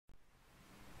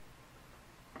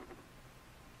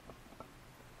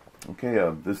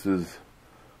Okay, this is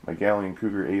my Gallien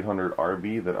Krueger 800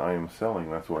 RB that I am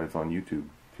selling. That's why it's on YouTube,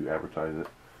 to advertise it.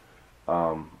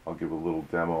 I'll give a little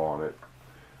demo on it,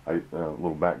 a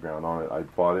little background on it. I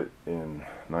bought it in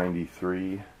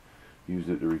 '93, used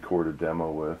it to record a demo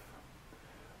with,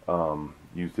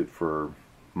 used it for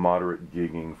moderate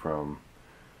gigging from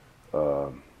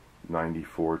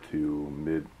 '94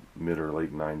 to mid or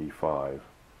late '95.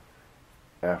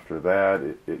 After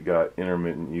that, it got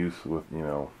intermittent use with, you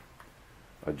know,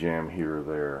 a jam here or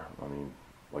there. I mean,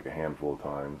 like a handful of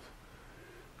times.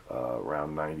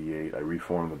 Around '98, I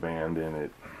reformed the band in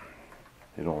it.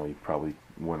 It only probably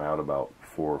went out about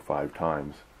 4 or 5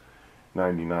 times.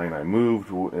 '99, I moved,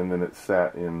 and then it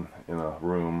sat in a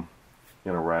room,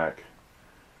 in a rack,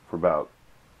 for about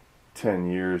 10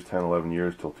 years, 10, 11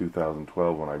 years, till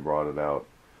 2012 when I brought it out.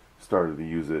 Started to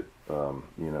use it, you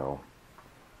know,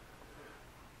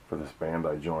 for this band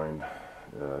I joined.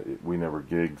 We never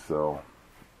gigged, so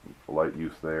light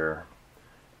use there.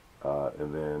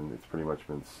 And then it's pretty much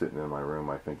been sitting in my room.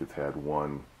 I think it's had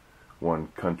one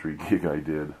country gig I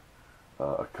did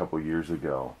a couple years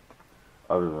ago.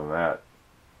 Other than that,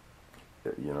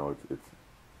 you know, it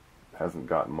hasn't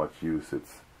gotten much use.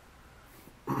 It's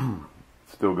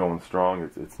still going strong.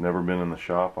 It's never been in the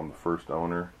shop. I'm the first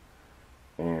owner,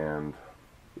 and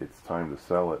it's time to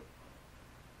sell it.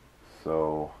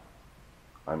 So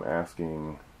I'm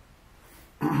asking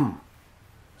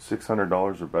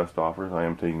 $600 or best offers. I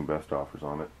am taking best offers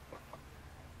on it,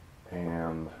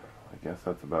 and I guess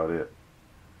that's about it.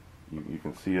 You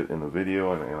can see it in the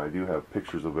video, and I do have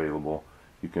pictures available.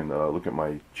 You can look at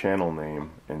my channel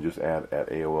name and just add at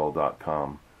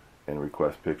AOL.com and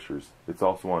request pictures. It's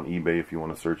also on eBay. If you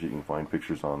want to search it, you can find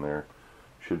pictures on there.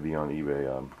 Should be on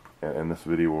eBay, and this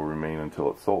video will remain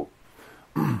until it's sold.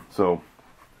 So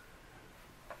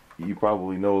you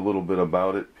probably know a little bit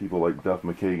about it. People like Duff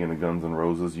McKagan and Guns N'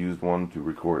 Roses used one to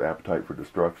record Appetite for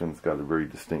Destruction. It's got a very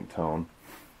distinct tone.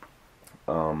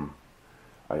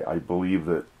 I believe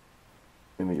that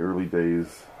in the early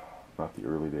days, not the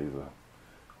early days,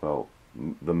 well,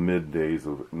 the mid days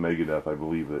of Megadeth, I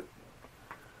believe that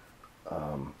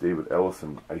David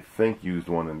Ellison, I think, used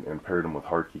one and paired them with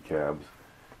Hartke cabs.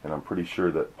 And I'm pretty sure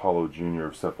that Paulo Jr.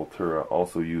 of Sepultura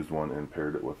also used one and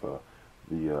paired it with the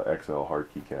XL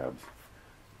Hartke cabs.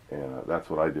 And that's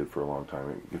what I did for a long time.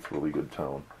 It gets really good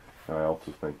tone. And I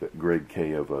also think that Greg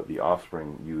K of The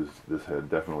Offspring used this head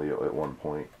definitely at one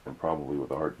point, and probably with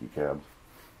the Hartke cabs.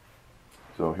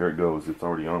 So here it goes. It's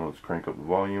already on. Let's crank up the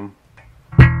volume.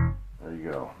 There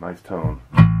you go. Nice tone.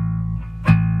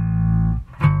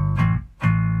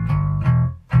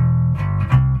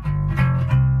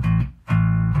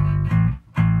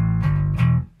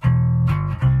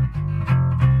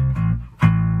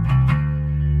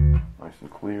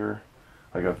 Clear.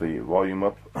 I got the volume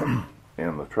up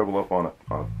and the treble up on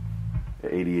a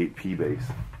 88p bass.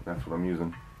 That's what I'm using,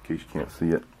 in case you can't see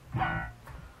it.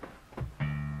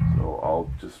 So I'll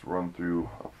just run through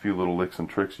a few little licks and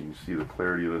tricks. You can see the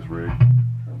clarity of this rig.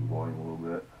 Turn the volume a little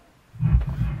bit.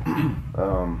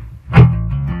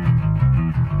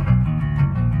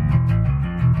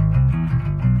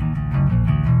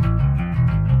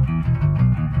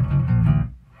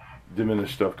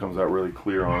 Diminished stuff comes out really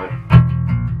clear on it.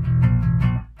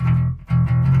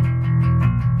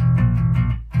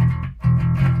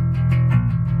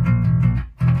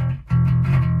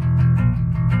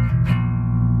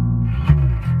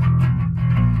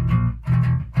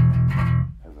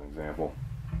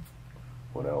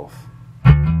 What else?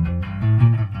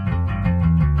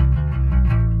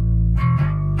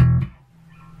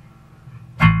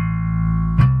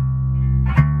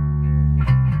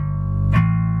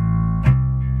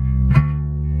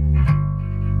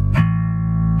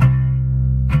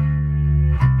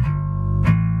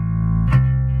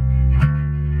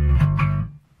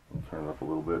 I'll turn it up a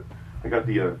little bit. I got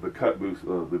the cut boost,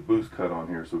 the boost cut on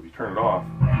here, so if you turn it off,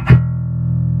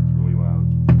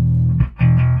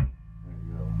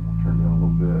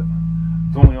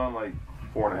 it's only on like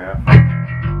 4.5.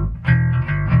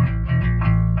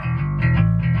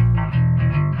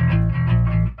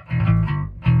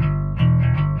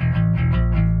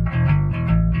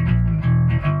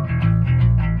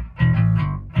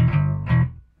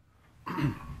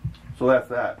 So that's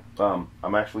that.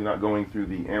 I'm actually not going through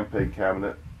the Ampeg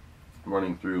cabinet. I'm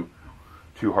running through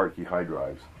 2 Hartke high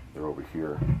drives. They're over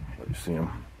here. Let you see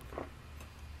them.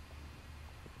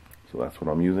 So that's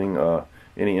what I'm using.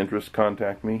 Any interest,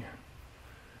 contact me.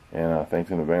 And thanks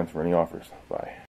in advance for any offers. Bye.